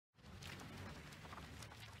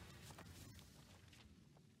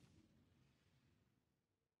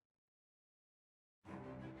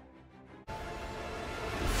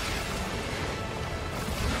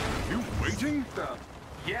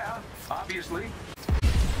Yeah, obviously.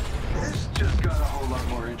 This just got a whole lot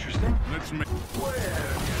more interesting. Let's make... Where?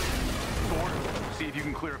 Thor, see if you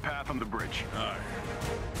can clear a path on the bridge. All right.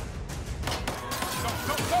 Go,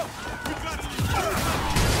 go, go! We got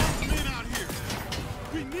men out here.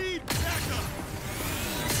 We need backup.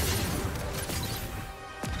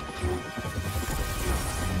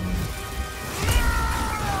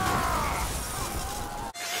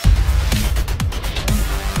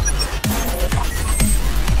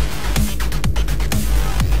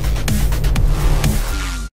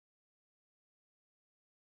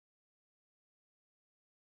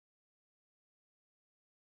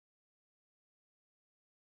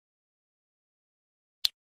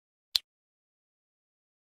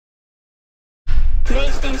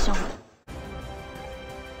 PlayStation.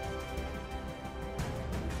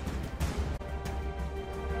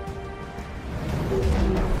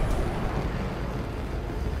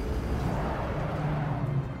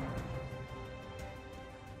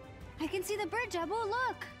 I can see the bridge, Abu.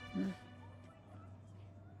 Look.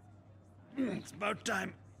 It's about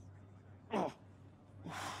time. Oh.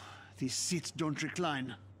 These seats don't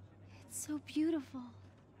recline. It's so beautiful.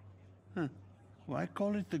 Huh. Why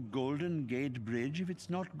call it the Golden Gate Bridge if it's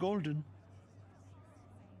not golden?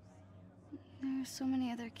 There are so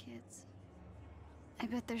many other kids. I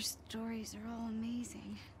bet their stories are all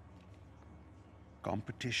amazing.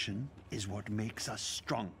 Competition is what makes us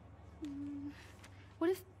strong. What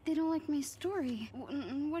if they don't like my story?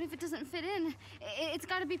 What if it doesn't fit in? It's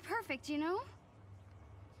got to be perfect, you know?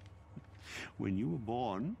 When you were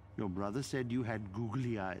born, your brother said you had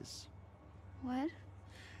googly eyes. What?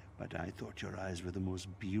 But I thought your eyes were the most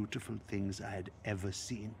beautiful things I had ever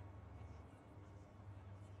seen.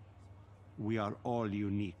 We are all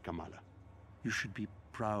unique, Kamala. You should be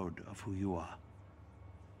proud of who you are.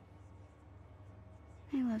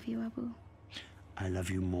 I love you, Abu. I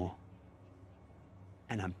love you more.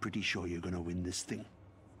 And I'm pretty sure you're gonna win this thing.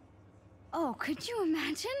 Oh, could you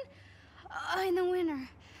imagine? And the winner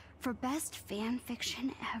for best fan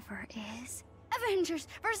fiction ever is Avengers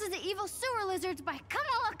versus the Evil Sewer Lizards by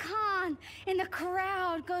Kamala Khan. And the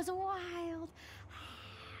crowd goes wild.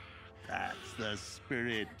 That's the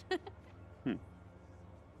spirit.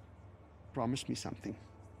 Promise me something.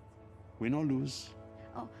 Win or lose.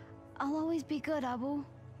 Oh, I'll always be good, Abu.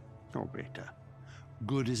 Oh, Beta.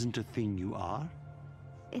 Good isn't a thing you are.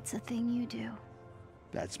 It's a thing you do.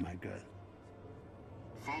 That's my girl.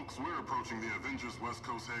 Folks, we're approaching the Avengers West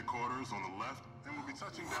Coast headquarters on the left, and we'll be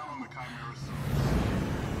touching down on the Chimera soon.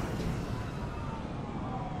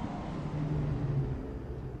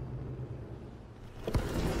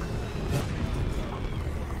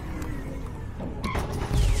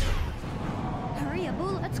 Hurry, Abu,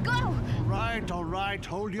 let's go! All right,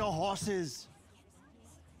 hold your horses.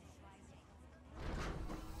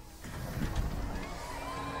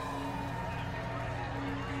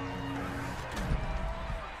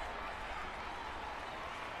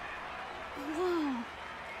 Whoa.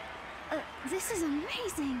 This is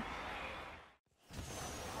amazing.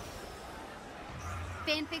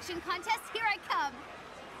 Fan fiction contest, here I come.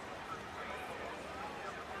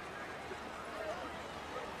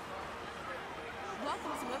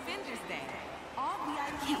 Welcome to Avengers Day. All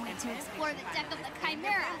VIP Can't wait to explore the deck of the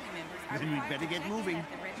Chimera. Then we better get moving.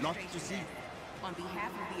 Lots to see. On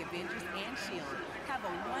behalf of the Avengers and S.H.I.E.L.D., have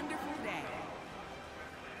a wonderful day.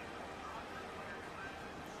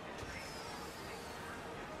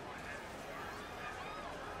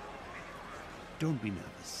 Don't be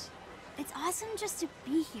nervous. It's awesome just to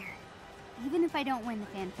be here, even if I don't win the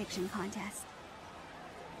fan fiction contest.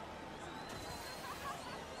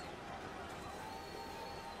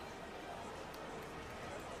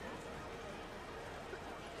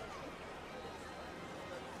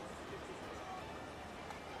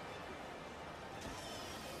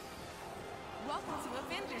 Welcome to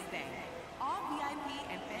Avengers Day. All VIP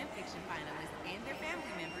and fan fiction finalists and their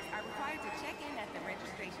family members are required to check in at the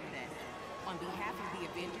registration desk. On behalf of the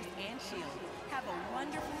Avengers and S.H.I.E.L.D., have a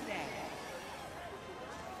wonderful day.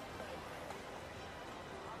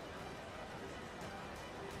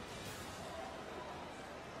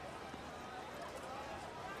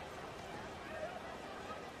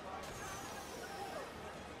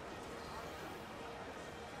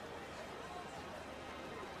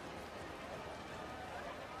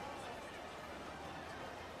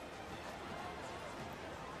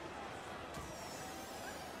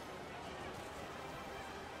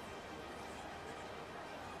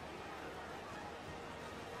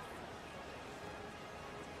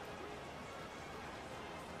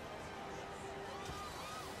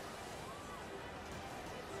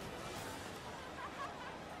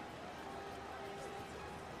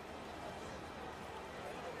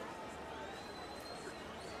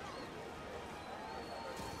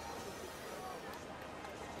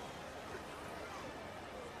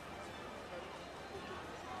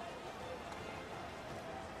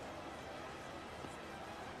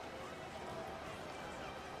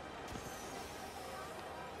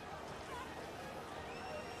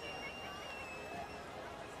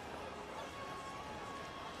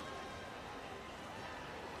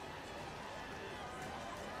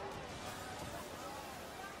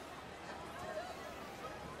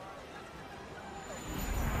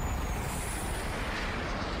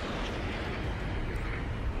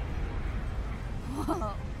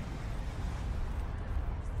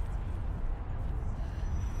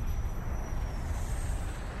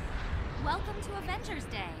 welcome to Avengers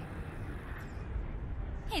Day.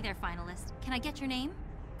 Hey there, finalist. Can I get your name?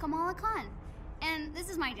 Kamala Khan. And this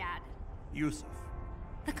is my dad. Yusuf.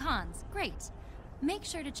 The Khans. Great. Make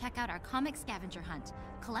sure to check out our comic scavenger hunt.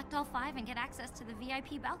 Collect all 5 and get access to the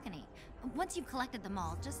VIP balcony. Once you've collected them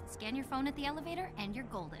all, just scan your phone at the elevator and you're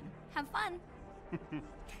golden. Have fun.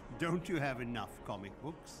 Don't you have enough comic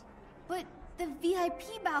books? But the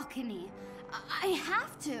VIP balcony. I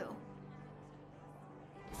have to.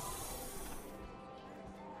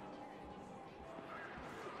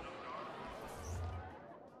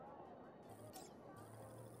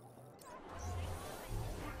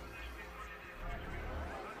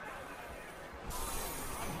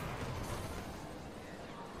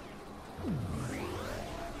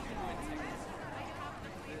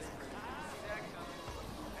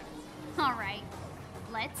 All right,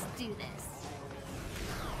 let's do this.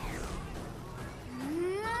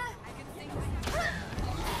 Yes!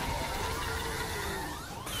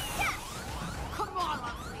 Come on,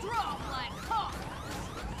 let's throw like hawks.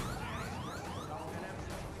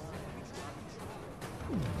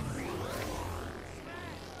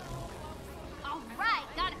 All right,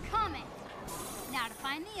 got a comment. Now to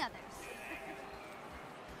find the others.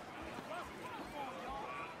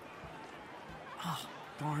 Oh,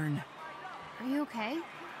 darn. Are you okay?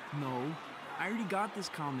 No, I already got this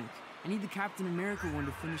comic. I need the Captain America one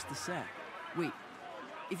to finish the set. Wait,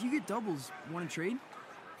 if you get doubles, want to trade?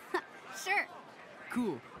 Sure.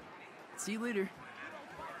 Cool. See you later.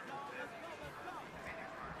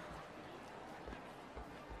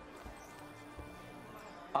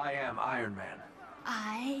 I am Iron Man.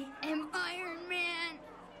 I am Iron Man.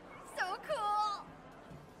 So cool.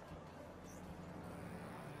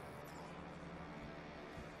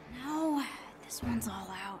 No, this one's all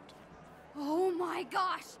out. Oh my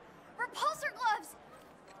gosh! Repulsor gloves!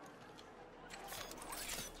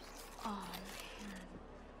 Oh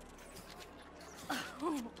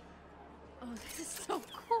man. Oh, this is so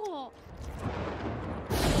cool.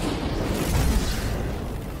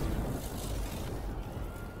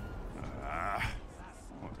 Ah,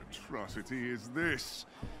 what atrocity is this?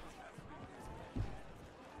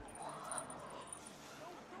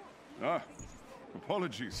 Ah,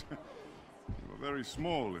 apologies. You are very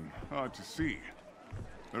small and hard to see.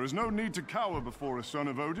 There is no need to cower before a son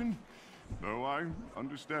of Odin, though I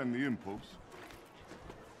understand the impulse.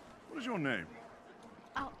 What is your name?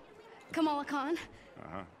 Oh, Kamala Khan.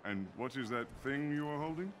 Uh-huh. And what is that thing you are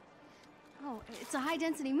holding? Oh, it's a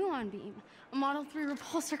high-density muon beam. A Model 3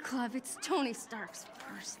 repulsor glove. It's Tony Stark's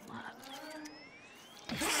first love.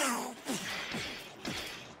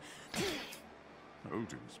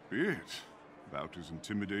 Odin's beard. About as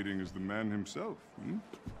intimidating as the man himself, hmm?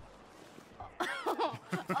 Oh,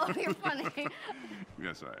 you're funny.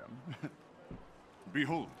 Yes, I am.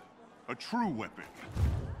 Behold, a true weapon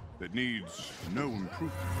that needs no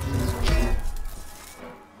improvement.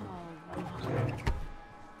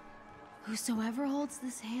 Whosoever holds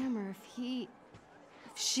this hammer, if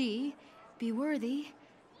she be worthy,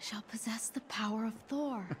 shall possess the power of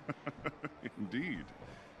Thor. Indeed.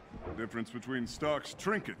 The difference between Stark's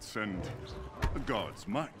trinkets and the god's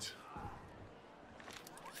might.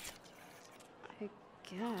 I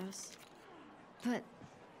guess. But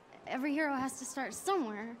every hero has to start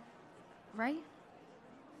somewhere, right?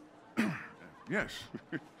 Yes,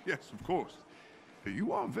 yes, of course.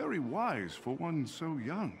 You are very wise for one so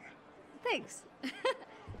young. Thanks.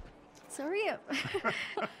 So are you.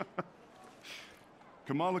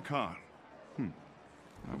 Kamala Khan.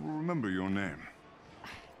 I will remember your name.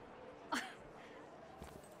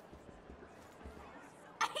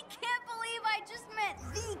 I can't believe I just met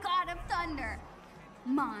the God of Thunder.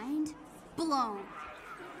 Mind blown.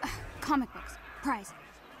 Comic books, prize,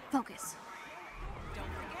 focus. Don't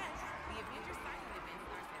forget, the Avengers signing event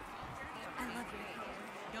starts at 12:30 on Wednesday.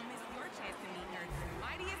 Don't miss your chance to meet Earth's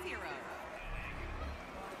mightiest hero.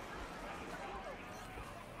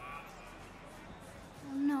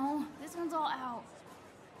 Oh no, this one's all out.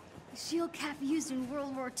 The shield cap used in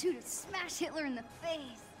World War II to smash Hitler in the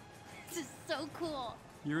face. This is so cool.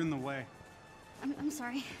 You're in the way. I'm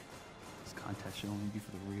sorry. This contest should only be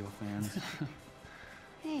for the real fans.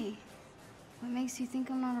 Hey, what makes you think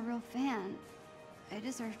I'm not a real fan? I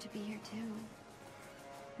deserve to be here too.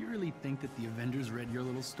 You really think that the Avengers read your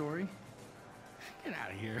little story? Get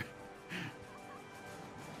out of here.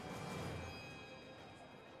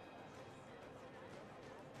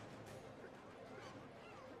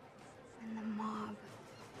 And the mob,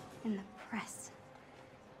 and the press,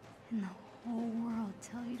 and the whole world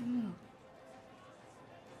tell you to move.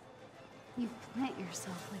 You plant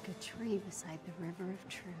yourself like a tree beside the river of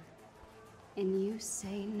truth, and you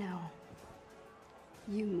say no.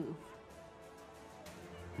 You move.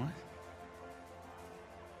 What?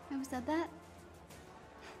 Who said that?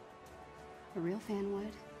 A real fan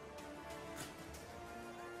would.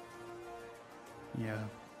 Yeah,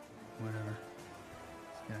 whatever.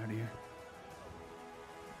 Let's get out of here.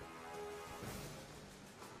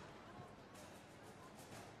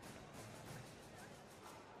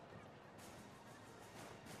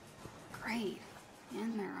 Great.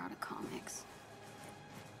 And they're out of comics.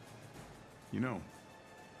 You know,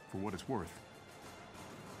 for what it's worth,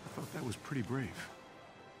 I thought that was pretty brave.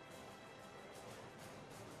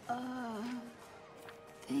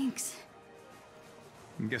 Thanks.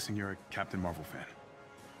 I'm guessing you're a Captain Marvel fan.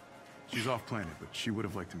 She's off planet, but she would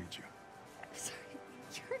have liked to meet you. Sorry,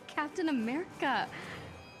 you're Captain America.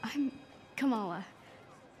 I'm Kamala.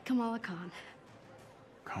 Kamala Khan.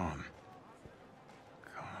 Khan.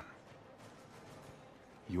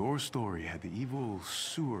 Your story had the evil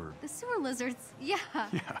sewer... The sewer lizards, yeah.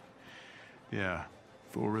 Yeah.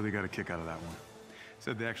 Thor really got a kick out of that one.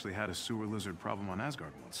 Said they actually had a sewer lizard problem on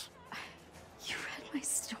Asgard once. You read my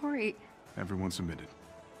story. Everyone submitted.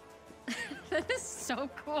 That is so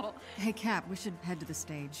cool. Hey, Cap, we should head to the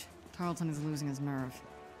stage. Tarleton is losing his nerve.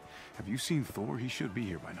 Have you seen Thor? He should be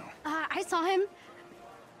here by now. I saw him.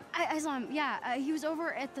 I saw him, yeah. He was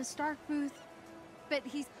over at the Stark booth, but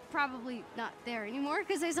he's probably not there anymore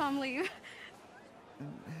because I saw him leave.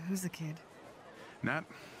 Who's the kid? Nat,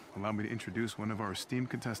 allow me to introduce one of our esteemed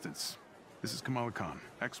contestants. This is Kamala Khan,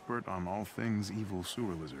 expert on all things evil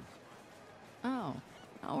sewer lizard. Oh,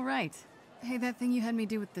 all right. Hey, that thing you had me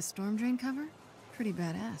do with the storm drain cover? Pretty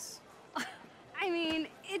badass. I mean,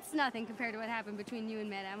 it's nothing compared to what happened between you and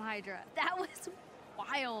Madame Hydra. That was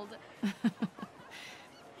wild.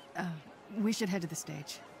 We should head to the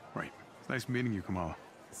stage. Right. It's nice meeting you, Kamala.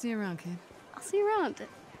 See you around, kid. I'll see you around.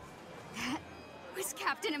 That was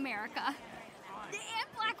Captain America. And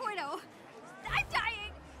Black Widow. I'm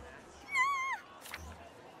dying. Ah!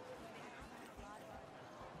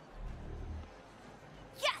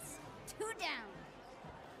 Yes! 2 down.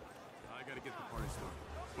 I gotta get the party started,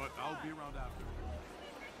 but I'll be around after.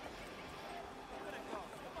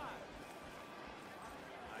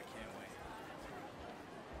 I can't wait.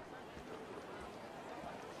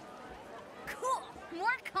 Cool!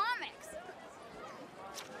 More comics!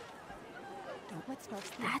 Don't let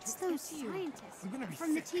Stark's That's those scientists You're gonna be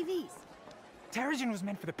from sick. the TVs. Terrigen was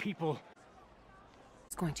meant for the people.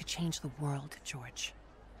 It's going to change the world, George.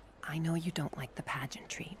 I know you don't like the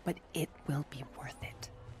pageantry, but it will be worth it.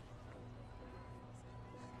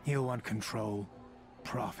 He'll want control,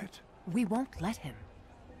 profit. We won't let him.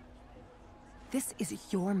 This is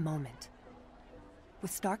your moment.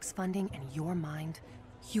 With Stark's funding and your mind,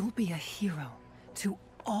 you'll be a hero to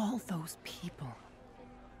all those people.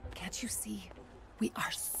 Can't you see? We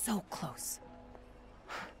are so close.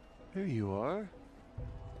 There you are.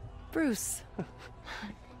 Bruce.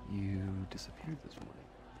 You disappeared this morning.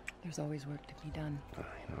 There's always work to be done.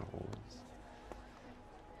 I know.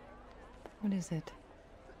 What is it?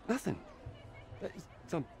 Nothing.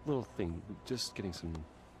 Some little thing. Just getting some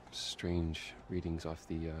strange readings off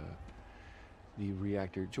the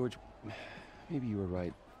reactor. George, maybe you were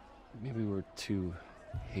right. Maybe we were too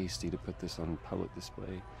hasty to put this on public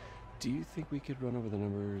display. Do you think we could run over the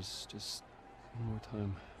numbers just one more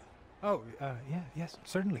time? Oh, yes,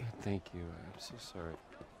 certainly. Thank you. I'm so sorry.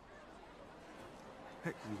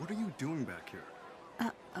 Hey, what are you doing back here?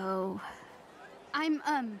 Uh-oh. I'm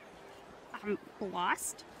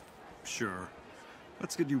lost? Sure.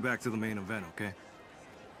 Let's get you back to the main event, okay?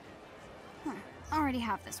 I already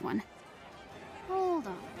have this one. Hold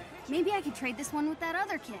on. Maybe I could trade this one with that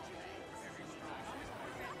other kid.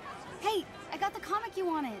 Hey, I got the comic you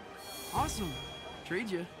wanted. Awesome. Trade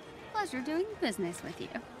you. Pleasure doing business with you.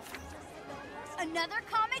 Another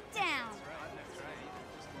comic down.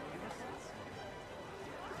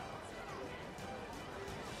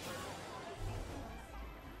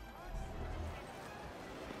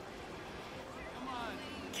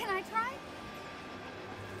 Can I try?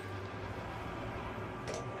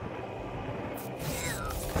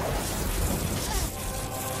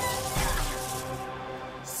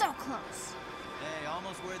 So close. Hey,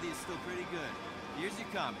 almost worthy is still pretty good. Here's your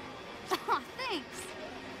comic. Aw, thanks.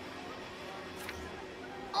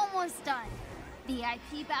 Almost done.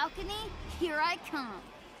 VIP balcony, here I come.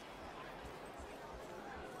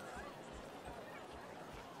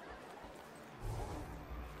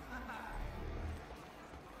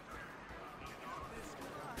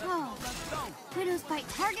 Oh, Widow's Bite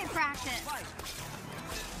target practice.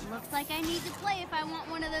 Looks like I need to play if I want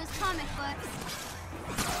one of those comic books.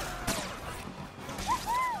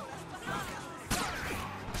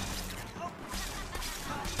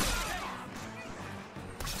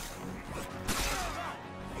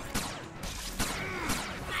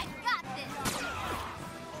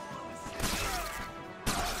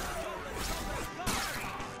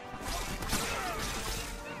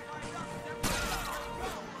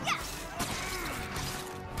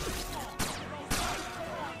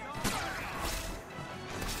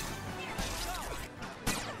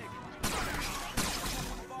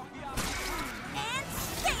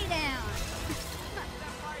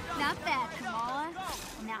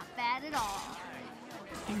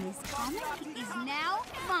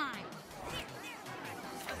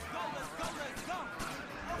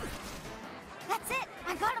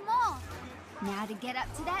 Now to get up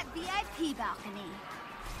to that VIP balcony.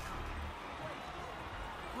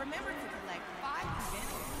 Remember to collect 5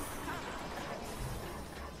 preventative comics.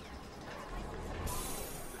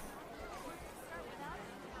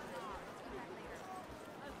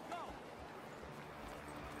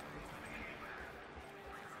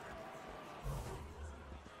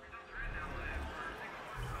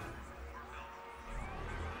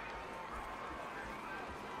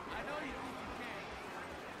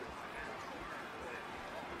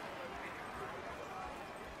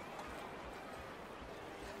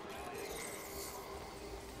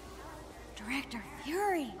 Director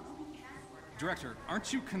Fury! Director,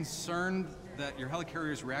 aren't you concerned that your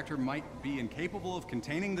helicarrier's reactor might be incapable of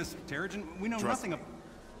containing this Terrigen? We know nothing of...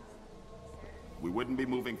 We wouldn't be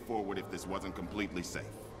moving forward if this wasn't completely safe.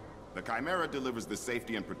 The Chimera delivers the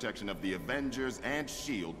safety and protection of the Avengers and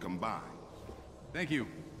S.H.I.E.L.D. combined. Thank you.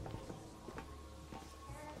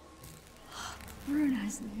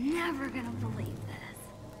 Bruno's never gonna believe this.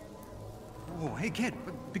 Whoa, hey kid,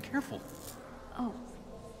 be careful. Oh.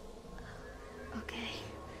 Okay.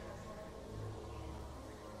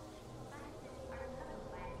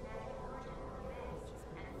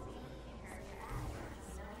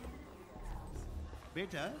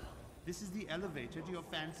 Beta, this is the elevator to your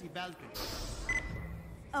fancy balcony.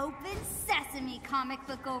 Open sesame, comic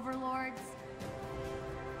book overlords.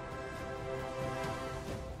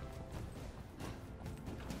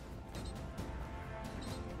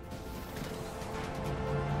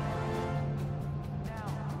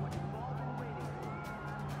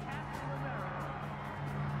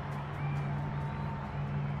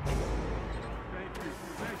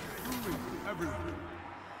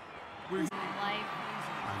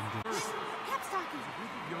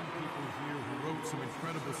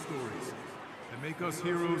 Make us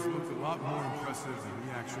heroes look a lot more impressive than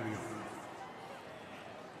we actually are.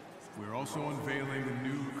 We're also unveiling a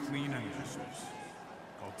new clean energy source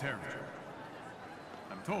called Terrigen.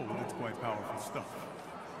 I'm told it's quite powerful stuff.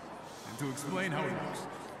 And to explain how it works,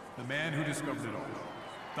 the man who discovered it all,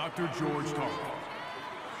 Dr. George Tarleton.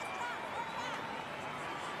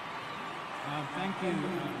 Thank you,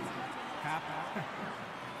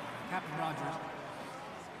 Captain Rogers.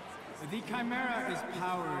 The Chimera is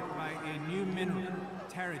powered by a new mineral,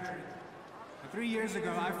 Terrigen. 3 years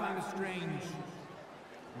ago, I found a strange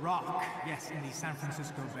rock, yes, in the San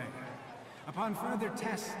Francisco Bay. Upon further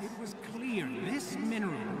tests, it was clear this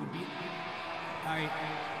mineral would be... I'm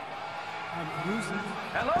losing...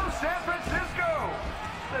 Hello, San Francisco!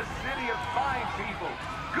 The city of fine people,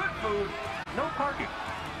 good food, no parking.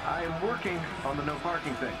 I am working on the no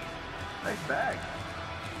parking thing. Nice bag.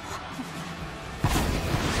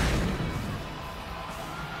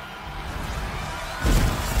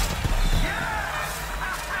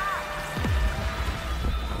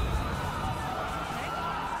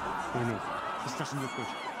 No, this doesn't look good.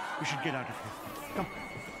 We should get out of here. Come.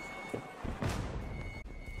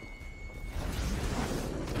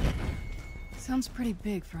 Sounds pretty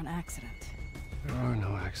big for an accident. There are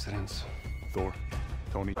no accidents. Thor,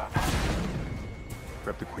 Tony,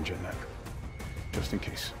 grab the Quinjet net, just in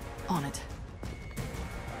case. On it.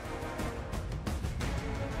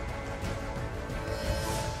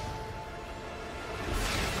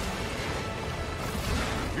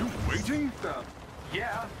 You waiting?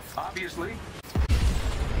 Yeah, obviously.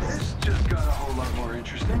 This just got a whole lot more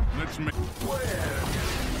interesting. Let's make... Where?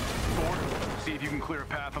 Thor, see if you can clear a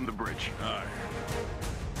path on the bridge. Aye.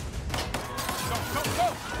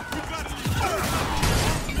 Go! We gotta leave!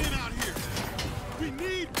 Men out here! We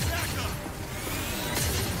need backup!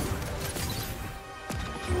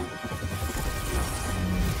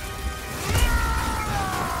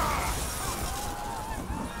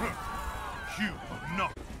 You no.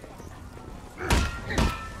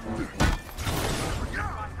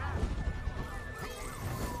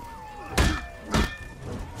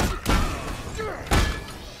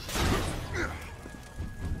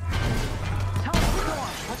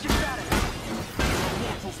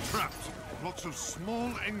 Lots of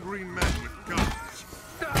small, angry men with guns.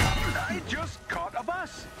 I just caught a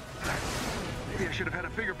bus. Maybe I should have had a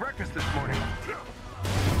bigger breakfast this morning.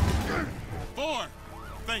 Thor!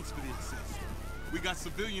 Thanks for the assist. We got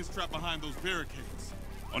civilians trapped behind those barricades.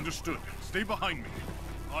 Understood. Stay behind me.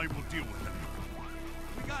 I will deal with them.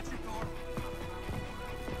 We got you, Thor.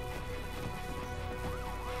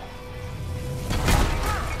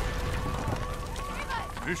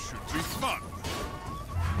 This should be fun.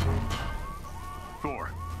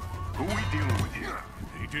 Thor, who are we dealing with here?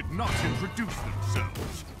 They did not introduce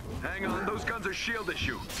themselves. Hang on, those guns are S.H.I.E.L.D.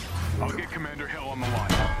 issue. I'll get Commander Hill on the line.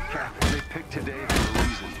 Cap, they picked today for a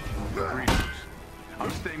reason. Greetings. I'm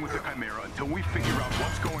staying with the Chimera until we figure out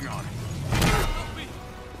what's going on. Help me!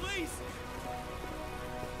 Please!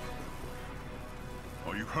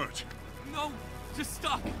 Are you hurt? No! Just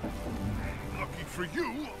stuck! Lucky for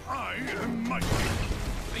you, I am mighty.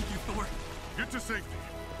 Thank you, Thor. Get to safety.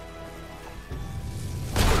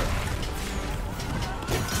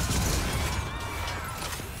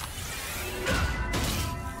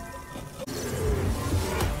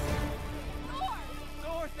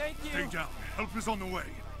 Thor, thank you! Stay down. Help is on the way.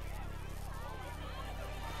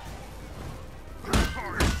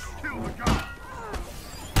 Kill the guy!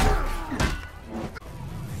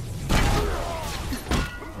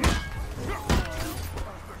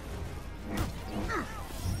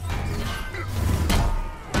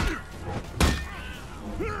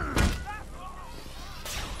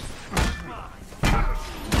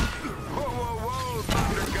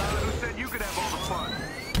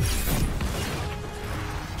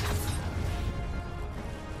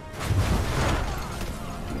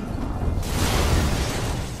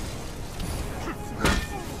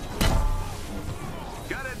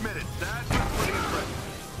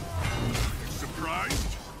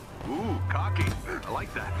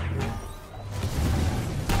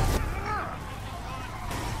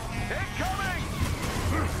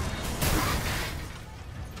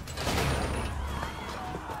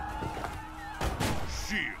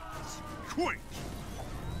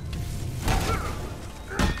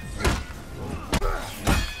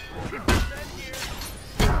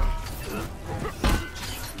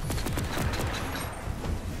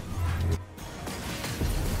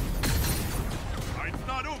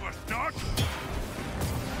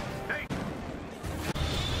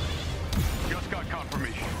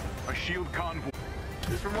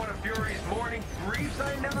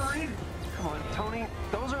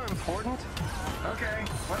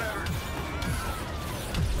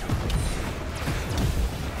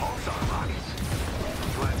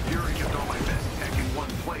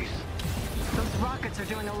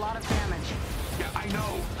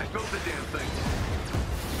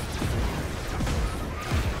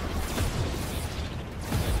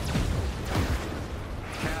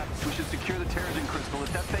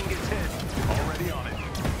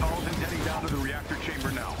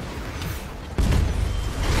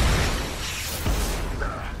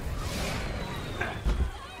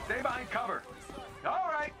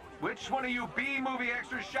 One of you B-movie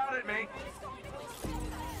extras shout at me.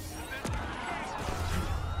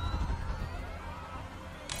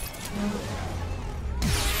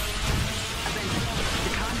 Avenger, the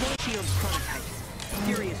convoy shields prototypes.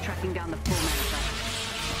 Fury is tracking down the full manufacture.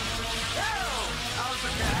 How's the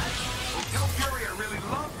cat? Well, tell Fury I really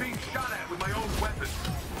love being shot at with my own weapon.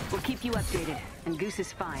 We'll keep you updated, and Goose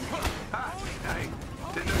is fine. Ah, I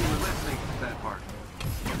didn't know you were listening to that part.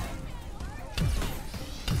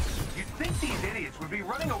 You'd think these idiots would be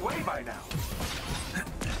running away by now.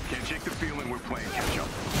 Can't shake the feeling we're playing catch-up.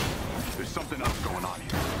 There's something else going on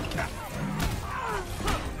here.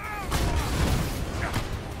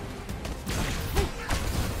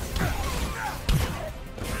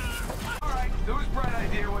 Alright, whose bright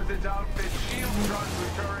idea was it to outfit shield trucks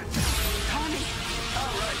with turrets? Tommy!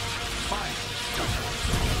 Alright, fine.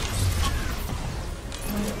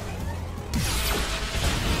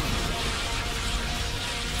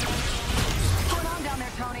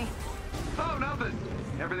 Tony. Oh, nothing.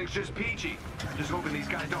 Everything's just peachy. Just hoping these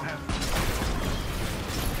guys don't have...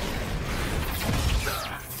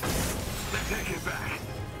 They take it back.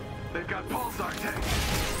 They've got pulsar tanks.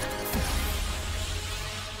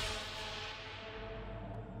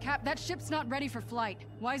 Cap, that ship's not ready for flight.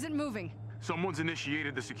 Why is it moving? Someone's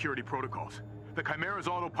initiated the security protocols. The Chimera's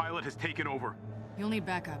autopilot has taken over. You'll need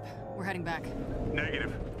backup. We're heading back.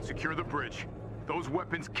 Negative. Secure the bridge. Those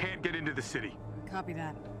weapons can't get into the city. Copy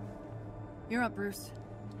that. You're up, Bruce.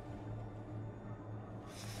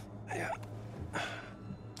 Yeah.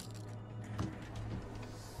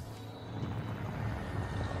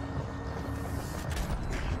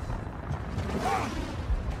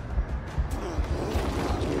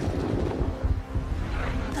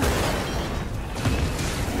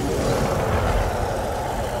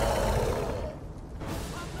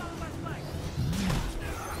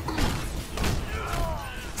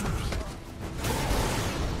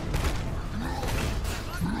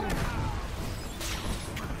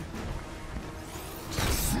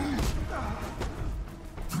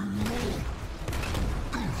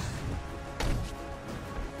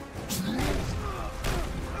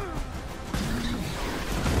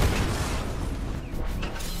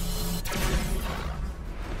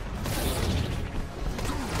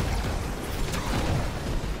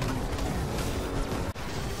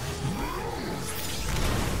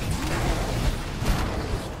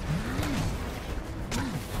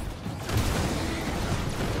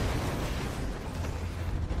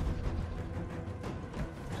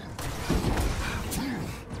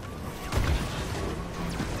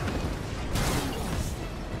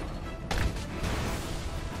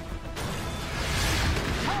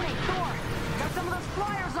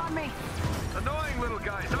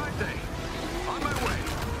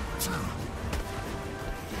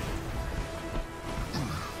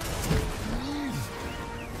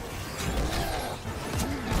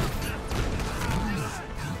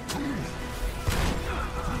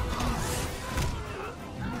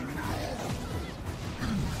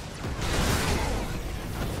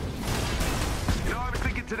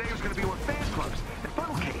 today was gonna be more fan clubs and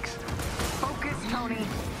funnel cakes. Focus, Tony.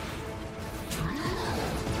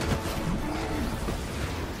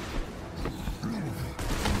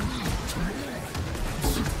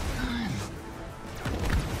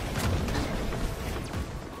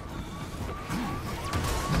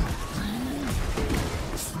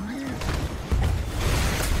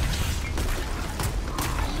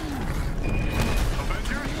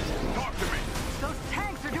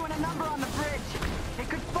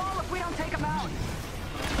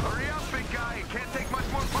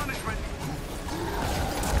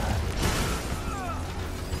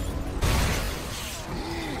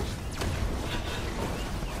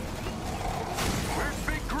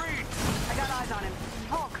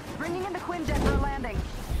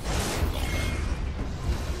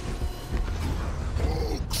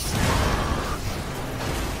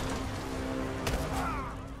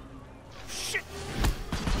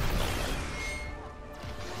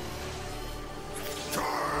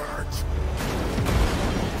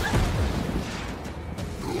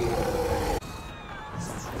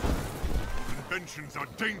 Inventions are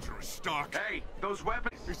dangerous, Stark. Hey, those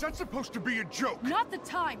weapons... Is that supposed to be a joke? Not the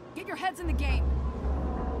time! Get your heads in the game!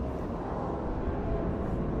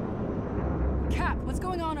 Cap, what's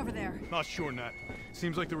going on over there? Not sure, Nat.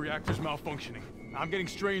 Seems like the reactor's malfunctioning. I'm getting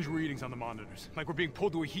strange readings on the monitors, like we're being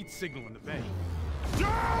pulled to a heat signal in the bay.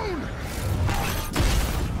 Down!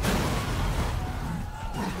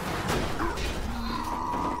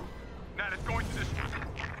 Nat, it's going to this...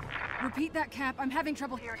 Repeat that, Cap. I'm having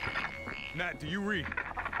trouble hearing. Nat, do you read?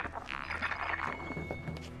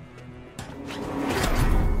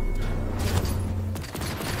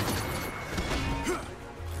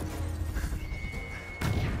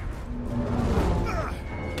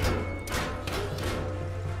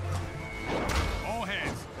 All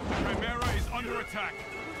hands. Chimera is under attack.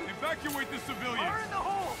 Evacuate the civilians. Fire in the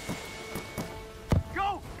hole!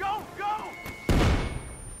 Go! Go! Go!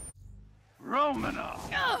 Romanov!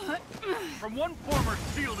 From one former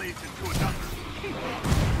field agent to another.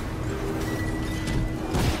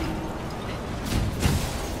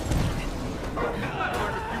 I've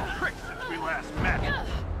learned a few tricks since we last met.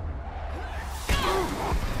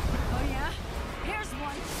 Oh, yeah? Here's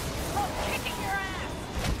one. Oh, kicking your ass!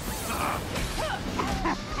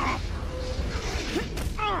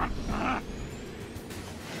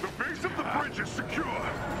 The base of the bridge is secure.